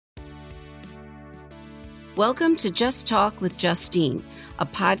Welcome to Just Talk with Justine, a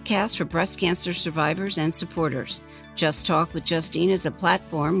podcast for breast cancer survivors and supporters. Just Talk with Justine is a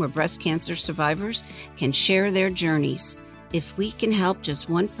platform where breast cancer survivors can share their journeys. If we can help just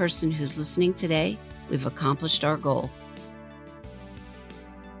one person who's listening today, we've accomplished our goal.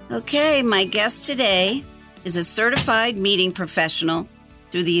 Okay, my guest today is a certified meeting professional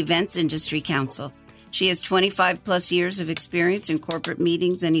through the Events Industry Council. She has 25 plus years of experience in corporate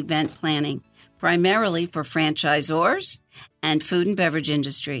meetings and event planning, primarily for franchisors and food and beverage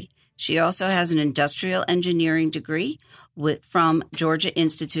industry. She also has an industrial engineering degree from Georgia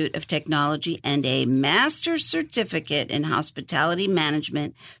Institute of Technology and a master's certificate in hospitality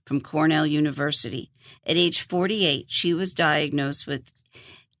management from Cornell University. At age 48, she was diagnosed with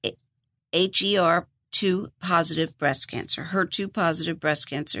HER2 positive breast cancer, HER2 positive breast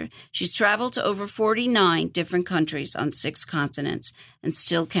cancer. She's traveled to over 49 different countries on 6 continents and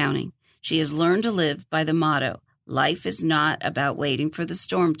still counting. She has learned to live by the motto, life is not about waiting for the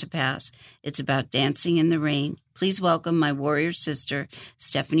storm to pass. It's about dancing in the rain. Please welcome my warrior sister,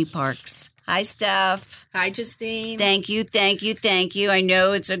 Stephanie Parks. Hi, Steph. Hi, Justine. Thank you. I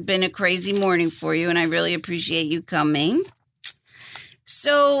know it's been a crazy morning for you, and I really appreciate you coming.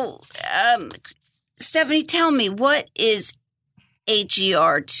 So, Stephanie, tell me, what is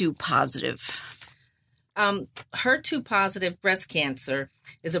HER2 positive? HER2 positive breast cancer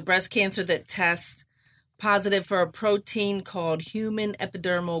is a breast cancer that tests positive for a protein called human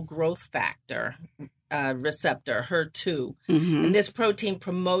epidermal growth factor receptor, HER2. Mm-hmm. And this protein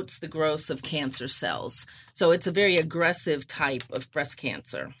promotes the growth of cancer cells. So it's a very aggressive type of breast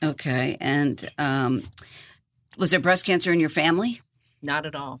cancer. Okay. And was there breast cancer in your family? Not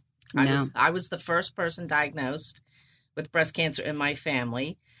at all. No. I was the first person diagnosed with breast cancer in my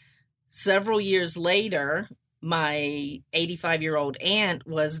family. Several years later, my 85-year-old aunt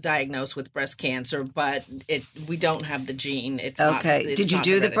was diagnosed with breast cancer, but we don't have the gene. It's okay. Not, did you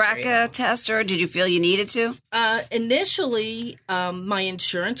do the BRCA test, or did you feel you needed to? Initially, my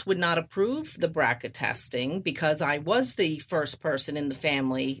insurance would not approve the BRCA testing because I was the first person in the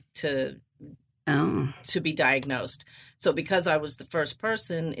family to be diagnosed. So because I was the first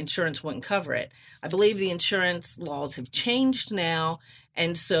person, insurance wouldn't cover it. I believe the insurance laws have changed now,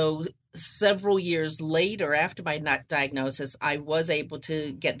 and so several years later, after my diagnosis, I was able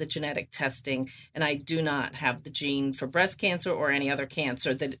to get the genetic testing, and I do not have the gene for breast cancer or any other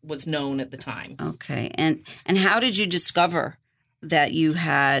cancer that was known at the time. Okay. And how did you discover that you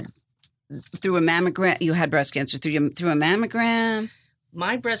had, through a mammogram, you had breast cancer through a mammogram?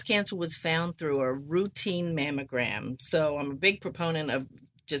 My breast cancer was found through a routine mammogram. So I'm a big proponent of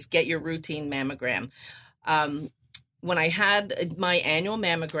just get your routine mammogram. When I had my annual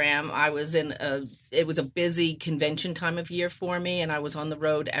mammogram, it was a busy convention time of year for me, and I was on the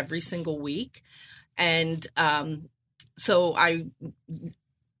road every single week. And so I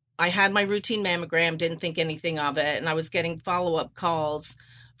had my routine mammogram, didn't think anything of it, and I was getting follow-up calls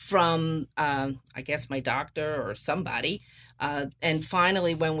from, I guess, my doctor or somebody. And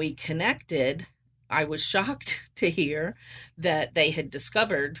finally, when we connected, I was shocked to hear that they had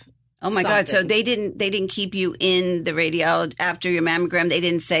discovered. Oh my God! So they didn't keep you in the radiology after your mammogram. They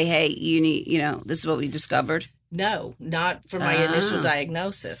didn't say, "Hey, you need, this is what we discovered." No, not for my initial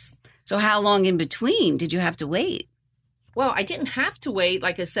diagnosis. So how long in between did you have to wait? Well, I didn't have to wait,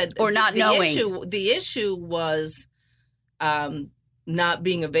 like I said, or not knowing. The issue was not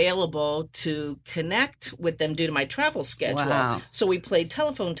being available to connect with them due to my travel schedule. Wow. So we played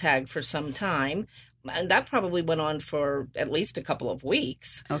telephone tag for some time. And that probably went on for at least a couple of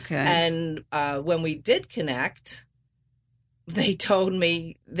weeks. Okay. And when we did connect, they told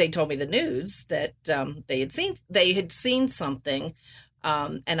me the news that they had seen something,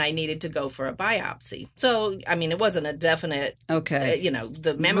 and I needed to go for a biopsy. So, I mean, it wasn't a definite. Okay.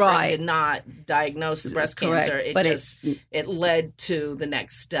 The mammogram did not diagnose the breast cancer. It led to the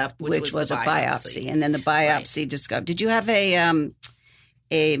next step, which was a biopsy, and then the biopsy discovered. Did you have a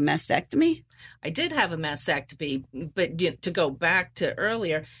mastectomy? I did have a mastectomy, but to go back to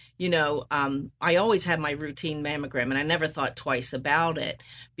earlier, I always had my routine mammogram, and I never thought twice about it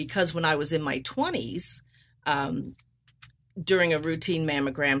because when I was in my 20s, during a routine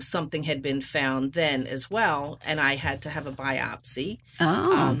mammogram, something had been found then as well, and I had to have a biopsy.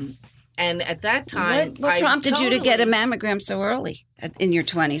 Oh. And at that time, what prompted you to get a mammogram so early in your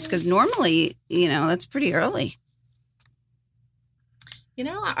 20s? Because normally, that's pretty early.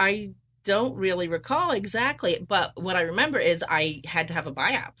 I don't really recall exactly, but what I remember is I had to have a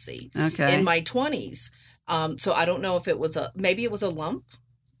biopsy in my 20s. So I don't know if maybe it was a lump.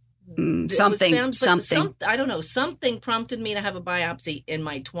 Something. I don't know. Something prompted me to have a biopsy in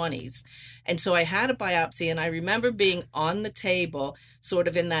my 20s. And so I had a biopsy, and I remember being on the table, sort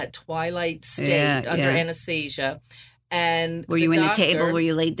of in that twilight state under anesthesia. And were you in the table? Were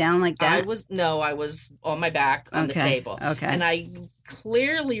you laid down like that? I was on my back on the table. Okay. And I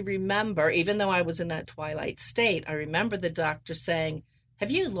clearly remember, even though I was in that twilight state, I remember the doctor saying,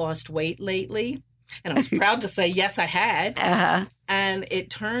 "Have you lost weight lately?" And I was proud to say, yes, I had. Uh-huh. And it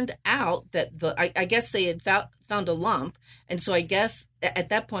turned out that I guess they had found a lump. And so I guess at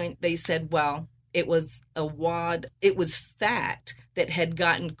that point they said, well, it was a wad. It was fat that had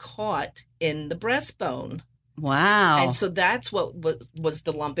gotten caught in the breastbone. Wow. And so that's what was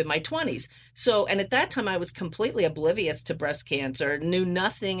the lump in my 20s. So, and at that time I was completely oblivious to breast cancer, knew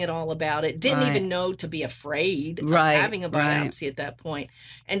nothing at all about it, didn't even know to be afraid of having a biopsy at that point.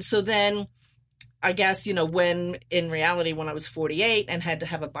 And so then I guess, when in reality, when I was 48 and had to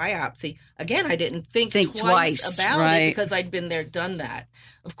have a biopsy, again, I didn't think twice about it because I'd been there, done that.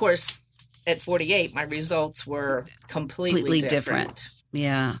 Of course, at 48, my results were completely different.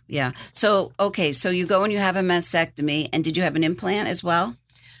 Yeah. So, okay, so you go and you have a mastectomy, and did you have an implant as well?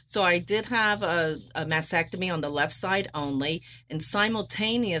 So I did have a mastectomy on the left side only, and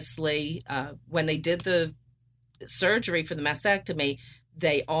simultaneously, when they did the surgery for the mastectomy,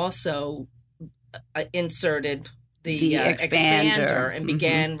 they also inserted the expander and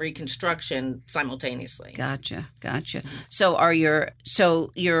began reconstruction simultaneously. Gotcha.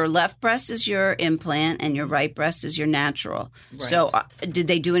 So your left breast is your implant and your right breast is your natural. Right. So did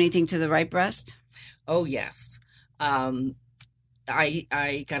they do anything to the right breast? Oh, yes. I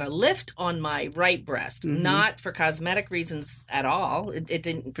got a lift on my right breast, not for cosmetic reasons at all. It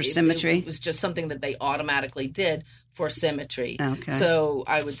didn't for symmetry. It was just something that they automatically did for symmetry. Okay. So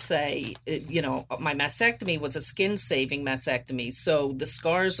I would say, my mastectomy was a skin-saving mastectomy. So the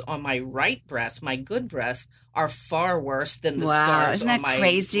scars on my right breast, my good breast, are far worse than the scars on my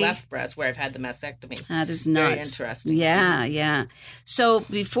left breast where I've had the mastectomy. That is nuts. Very interesting. Yeah. So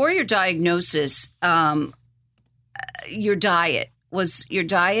before your diagnosis, your diet,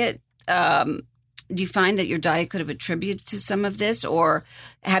 do you find that your diet could have attributed to some of this, or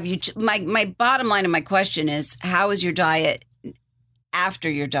have you, my bottom line of my question is, how is your diet after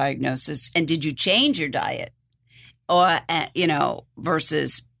your diagnosis, and did you change your diet or,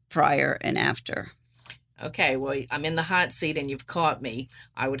 versus prior and after? Okay, well, I'm in the hot seat and you've caught me.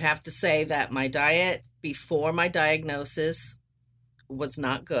 I would have to say that my diet before my diagnosis was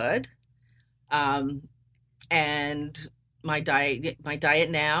not good. And my diet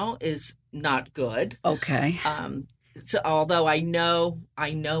now is not good. Okay. So although I know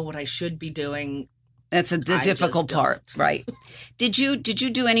what I should be doing, that's the difficult part, right? Did you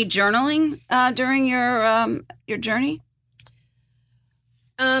do any journaling during your journey?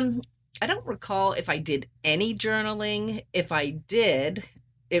 I don't recall if I did any journaling. If I did,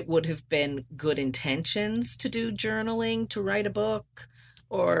 it would have been good intentions to do journaling, to write a book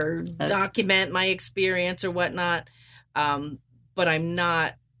or document my experience or whatnot. But I'm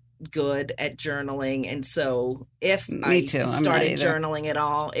not good at journaling. And so if I started journaling at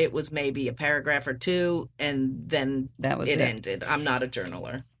all, it was maybe a paragraph or two, and then it ended. I'm not a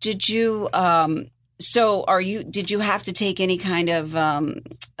journaler. Did you, did you have to take any kind of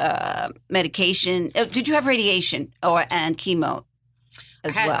medication? Did you have radiation and chemo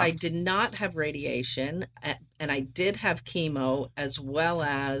as well? I did not have radiation, and I did have chemo as well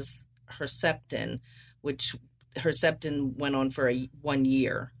as Herceptin, which Herceptin went on for 1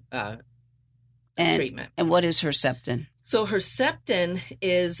 year treatment. And what is Herceptin? So Herceptin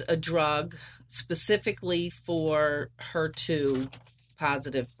is a drug specifically for HER2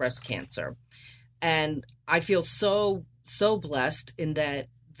 positive breast cancer. And I feel so blessed in that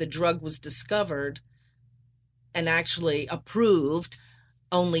the drug was discovered and actually approved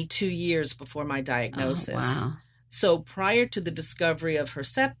only 2 years before my diagnosis. Oh, wow. So prior to the discovery of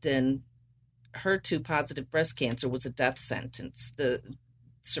Herceptin, HER2 positive breast cancer was a death sentence. The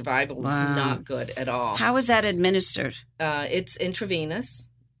survival was not good at all. How was that administered? It's intravenous.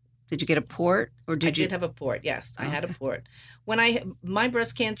 Did you get a port, or did you? I did have a port. Yes, I had a port. My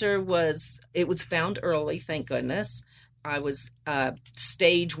breast cancer was found early, thank goodness. I was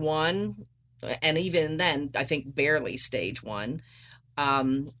stage 1, and even then, I think barely stage 1.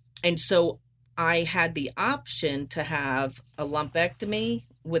 And so I had the option to have a lumpectomy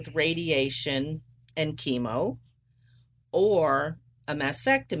with radiation and chemo, or a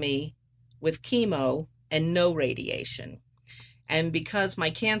mastectomy with chemo and no radiation. And because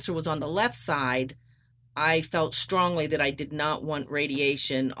my cancer was on the left side, I felt strongly that I did not want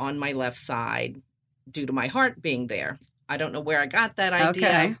radiation on my left side due to my heart being there. I don't know where I got that idea,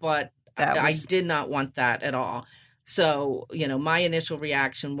 Okay. but I did not want that at all. So, my initial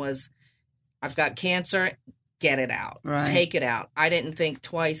reaction was, I've got cancer, get it out, Right. take it out. I didn't think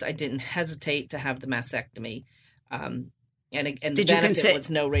twice. I didn't hesitate to have the mastectomy. And the benefit was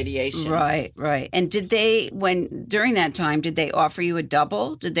no radiation. Right. And did they, during that time, did they offer you a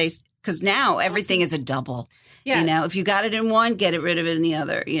double? Because now everything is a double. Yeah. If you got it in one, get rid of it in the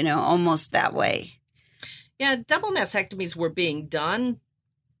other, almost that way. Yeah, double mastectomies were being done,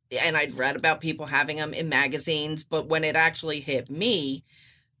 and I'd read about people having them in magazines, but when it actually hit me,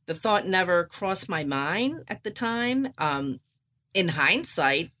 the thought never crossed my mind at the time. In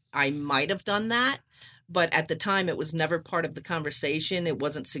hindsight, I might have done that, but at the time, it was never part of the conversation. It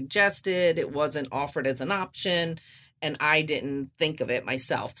wasn't suggested. It wasn't offered as an option, and I didn't think of it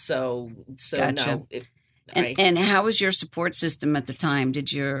myself. So Gotcha. No. And how was your support system at the time?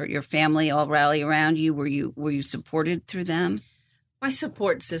 Did your family all rally around you? Were you supported through them? My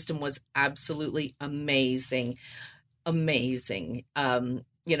support system was absolutely amazing. I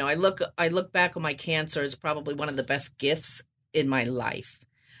look back on my cancer as probably one of the best gifts in my life.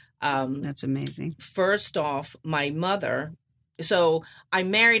 That's amazing. First off, my mother. So I'm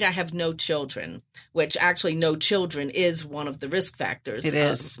married. I have no children, which actually no children is one of the risk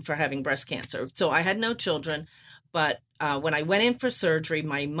factors for having breast cancer. So I had no children, but when I went in for surgery,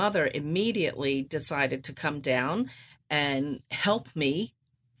 my mother immediately decided to come down and help me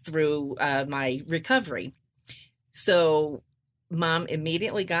through my recovery. So Mom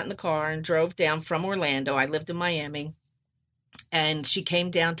immediately got in the car and drove down from Orlando. I lived in Miami. And she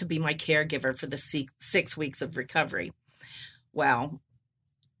came down to be my caregiver for the 6 weeks of recovery. Well,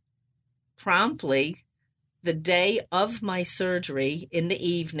 promptly, the day of my surgery in the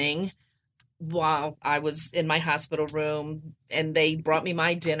evening, while I was in my hospital room and they brought me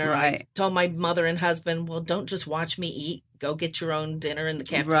my dinner, Right. I told my mother and husband, well, don't just watch me eat. Go get your own dinner in the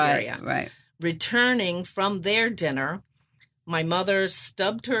cafeteria. Right. Returning from their dinner, my mother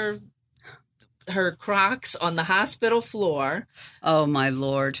stubbed her Crocs on the hospital floor. Oh, my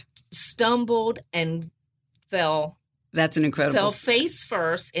Lord. Stumbled and fell. That's an incredible. Fell face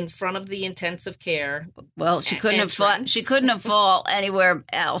first in front of the intensive care. Well, she couldn't have fall anywhere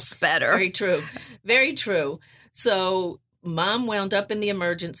else better. Very true. Very true. So Mom wound up in the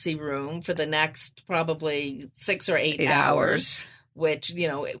emergency room for the next probably 6 or 8 hours. Which,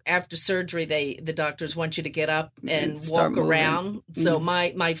 after surgery, the doctors want you to get up and walk around. Mm-hmm. So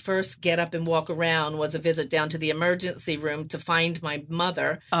my first get up and walk around was a visit down to the emergency room to find my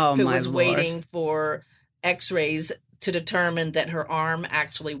mother, who was waiting for x-rays to determine that her arm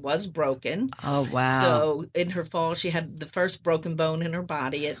actually was broken. Oh, wow. So in her fall, she had the first broken bone in her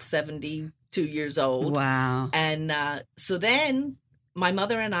body at 72 years old. Wow. And so then my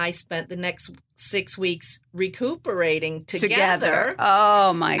mother and I spent the next 6 weeks recuperating together.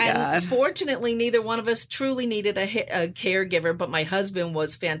 Oh, my God. And fortunately, neither one of us truly needed a caregiver, but my husband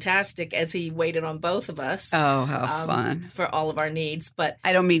was fantastic as he waited on both of us. Oh, how fun. For all of our needs. But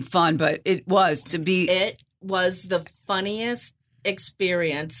I don't mean fun, but it was to be. It was the funniest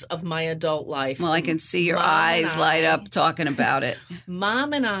experience of my adult life. Well, I can see your eyes light up talking about it.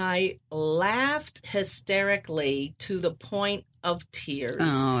 Mom and I laughed hysterically to the point of tears.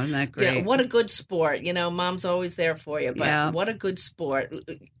 Oh, isn't that great? Yeah, what a good sport. Mom's always there for you, but what a good sport.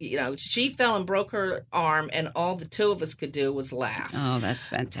 She fell and broke her arm, and all the two of us could do was laugh. Oh, that's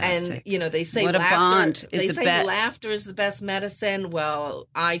fantastic. And, they say what laughter, a bond laughter is the best medicine. Well,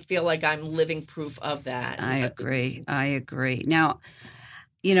 I feel like I'm living proof of that. I agree. Now,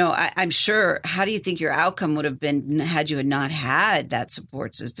 I'm sure, how do you think your outcome would have been had you not had that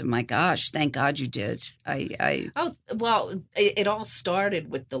support system? My gosh, thank God you did. Oh, well, it all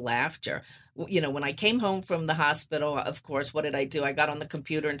started with the laughter. When I came home from the hospital, of course, what did I do? I got on the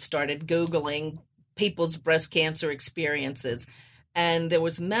computer and started Googling people's breast cancer experiences. And there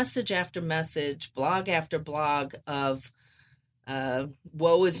was message after message, blog after blog of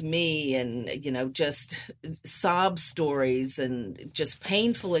woe is me, and just sob stories and just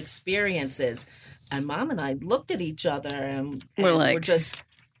painful experiences. And Mom and I looked at each other and we're just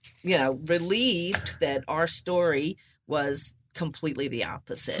relieved that our story was completely the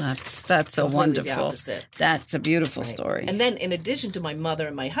opposite. That's a wonderful. That's a beautiful right. story. And then in addition to my mother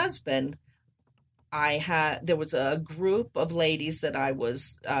and my husband, there was a group of ladies that I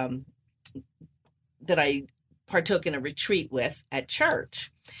was that I partook in a retreat with at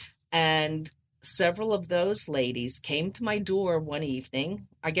church. And several of those ladies came to my door one evening.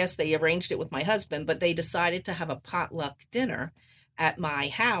 I guess they arranged it with my husband, but they decided to have a potluck dinner at my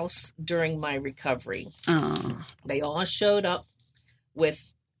house during my recovery. Oh. They all showed up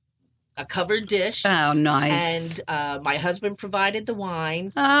with a covered dish. Oh, nice. And my husband provided the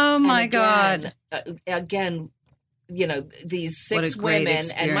wine. Oh, my and God. Again, these What a 6 great women and my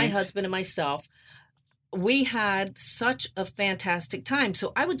experience. husband and myself, we had such a fantastic time.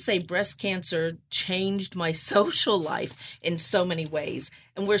 So I would say breast cancer changed my social life in so many ways.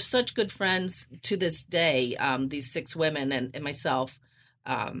 And we're such good friends to this day, these 6 women and myself.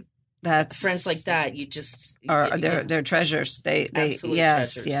 That's friends like that. You just they're treasures. They absolute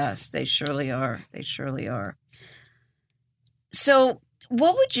yes, treasures. yes, they surely are. They surely are. So,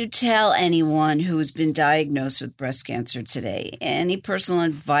 what would you tell anyone who has been diagnosed with breast cancer today? Any personal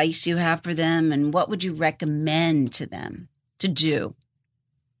advice you have for them, and what would you recommend to them to do?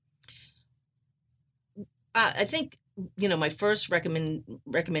 I think, my first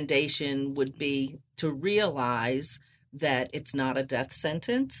recommendation would be to realize that it's not a death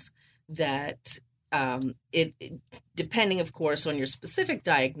sentence, that it depending, of course, on your specific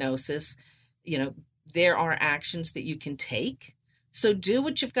diagnosis, there are actions that you can take. So do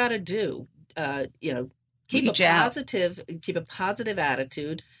what you've got to do. Keep a positive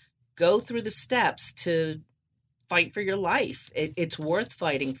attitude. Go through the steps to fight for your life. It's worth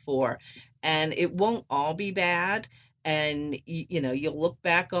fighting for, and it won't all be bad. And you'll look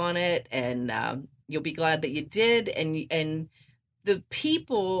back on it, and you'll be glad that you did. And the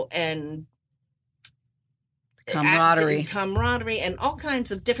people and camaraderie, and all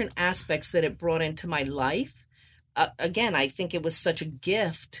kinds of different aspects that it brought into my life. Again, I think it was such a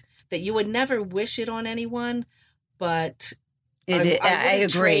gift that you would never wish it on anyone, but I would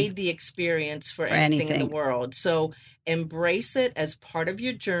trade the experience for anything in the world. So embrace it as part of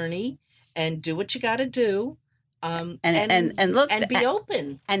your journey and do what you got to do. And be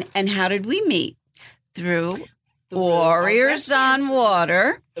open. And how did we meet? Through Warriors on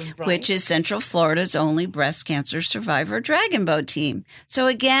Water, right, which is Central Florida's only breast cancer survivor dragon boat team. So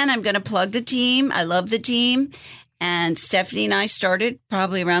again, I'm going to plug the team. I love the team. And Stephanie and I started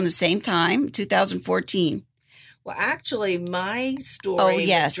probably around the same time, 2014. Well, actually, my story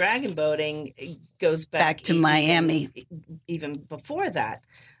with dragon boating goes back to Miami. Even before that.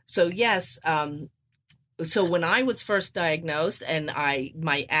 So, yes. So when I was first diagnosed and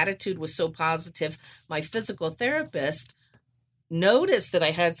my attitude was so positive, my physical therapist noticed that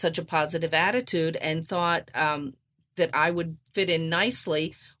I had such a positive attitude and thought that I would fit in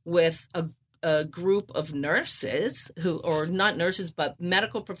nicely with a group of nurses or not nurses, but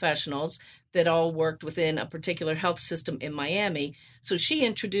medical professionals that all worked within a particular health system in Miami. So she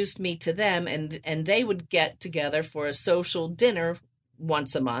introduced me to them, and they would get together for a social dinner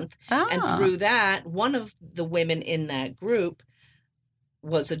once a month. And through that, one of the women in that group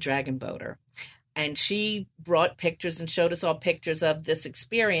was a dragon boater. And she brought pictures and showed us all pictures of this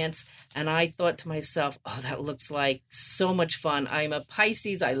experience. And I thought to myself, oh, that looks like so much fun. I'm a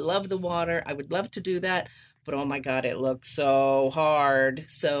Pisces. I love the water. I would love to do that. But oh my God, it looked so hard.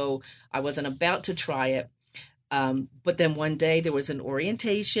 So I wasn't about to try it. But then one day there was an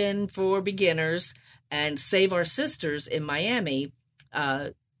orientation for beginners, and Save Our Sisters in Miami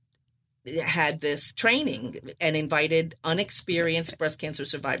had this training and invited unexperienced breast cancer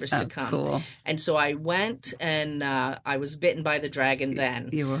survivors to come. Cool. And so I went, and I was bitten by the dragon then.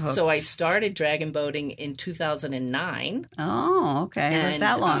 You were hooked. So I started dragon boating in 2009. Oh, okay. It was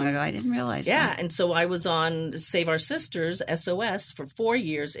that long ago. I didn't realize that. Yeah, and so I was on Save Our Sisters, SOS, for 4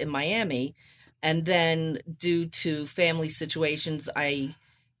 years in Miami. And then due to family situations, I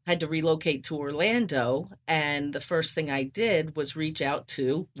had to relocate to Orlando, and the first thing I did was reach out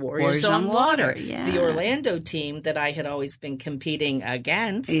to Warriors on Water, the Orlando team that I had always been competing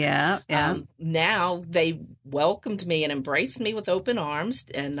against. Yeah. Now they welcomed me and embraced me with open arms,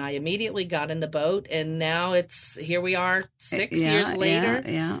 and I immediately got in the boat, and now here we are 6 years later.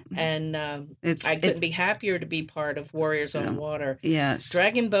 And I couldn't be happier to be part of Warriors on Water. Yes.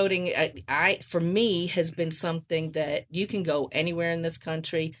 Dragon boating, for me, has been something that you can go anywhere in this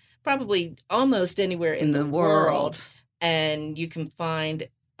country, probably almost anywhere in the world, and you can find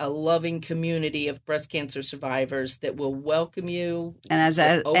a loving community of breast cancer survivors that will welcome you with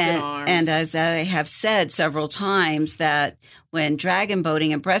open arms. And as I have said several times, that when dragon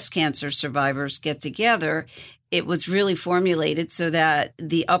boating and breast cancer survivors get together, it was really formulated so that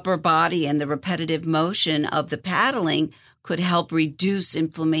the upper body and the repetitive motion of the paddling could help reduce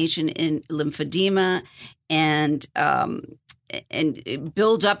inflammation in lymphedema and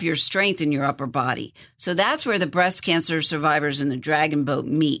build up your strength in your upper body. So that's where the breast cancer survivors in the Dragon Boat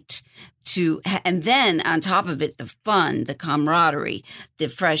meet. And then on top of it, the fun, the camaraderie, the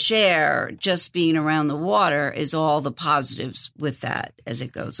fresh air, just being around the water is all the positives with that as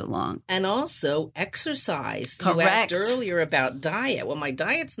it goes along. And also exercise. Correct. You asked earlier about diet. Well, my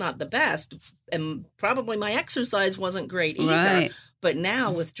diet's not the best, and probably my exercise wasn't great either. Right. But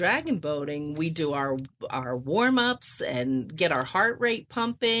now with dragon boating, we do our warm-ups and get our heart rate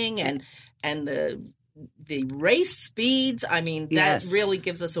pumping and the race speeds. I mean, that really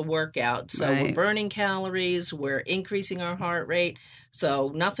gives us a workout. So we're burning calories, we're increasing our heart rate.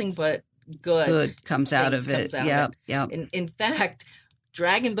 So nothing but good comes out of it. Yep. In fact,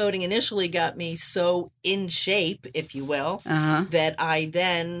 dragon boating initially got me so in shape, if you will, that I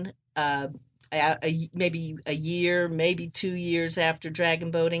then maybe a year, maybe 2 years after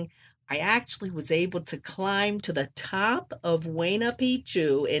dragon boating, I actually was able to climb to the top of Huayna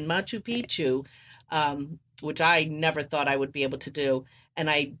Picchu in Machu Picchu, which I never thought I would be able to do. And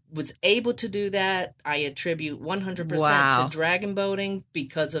I was able to do that. I attribute 100% to dragon boating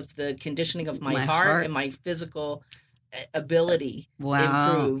because of the conditioning of my heart and my physical ability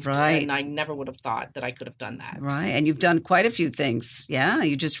improved. Right. And I never would have thought that I could have done that. Right. And you've done quite a few things. Yeah.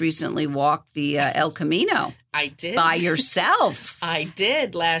 You just recently walked the El Camino. I did. By yourself. I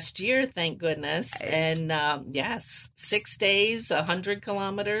did last year, thank goodness. And yes, 6 days, 100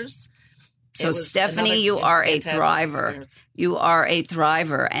 kilometers. So Stephanie, you are a thriver. Experience. You are a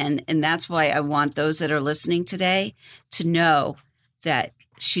thriver. And that's why I want those that are listening today to know that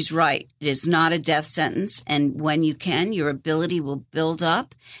she's right. It is not a death sentence. And when you can, your ability will build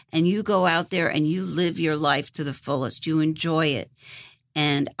up and you go out there and you live your life to the fullest. You enjoy it.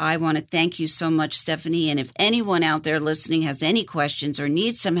 And I want to thank you so much, Stephanie. And if anyone out there listening has any questions or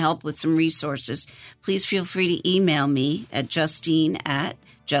needs some help with some resources, please feel free to email me at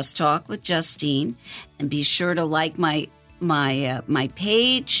Justine@JustTalkWithJustine. And be sure to like my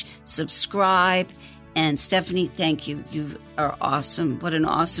page, subscribe. And Stephanie, thank you. You are awesome. What an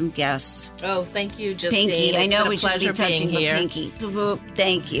awesome guest. Oh, thank you, Justine. Pinky. I know we should be touching the here. pinky.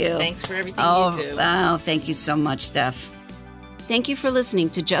 Thank you. Thanks for everything you do. Oh, thank you so much, Steph. Thank you for listening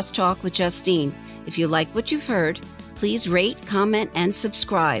to Just Talk with Justine. If you like what you've heard, please rate, comment, and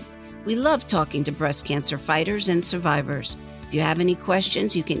subscribe. We love talking to breast cancer fighters and survivors. If you have any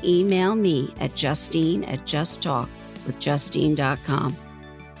questions, you can email me at Justine@JustTalkWithJustine.com.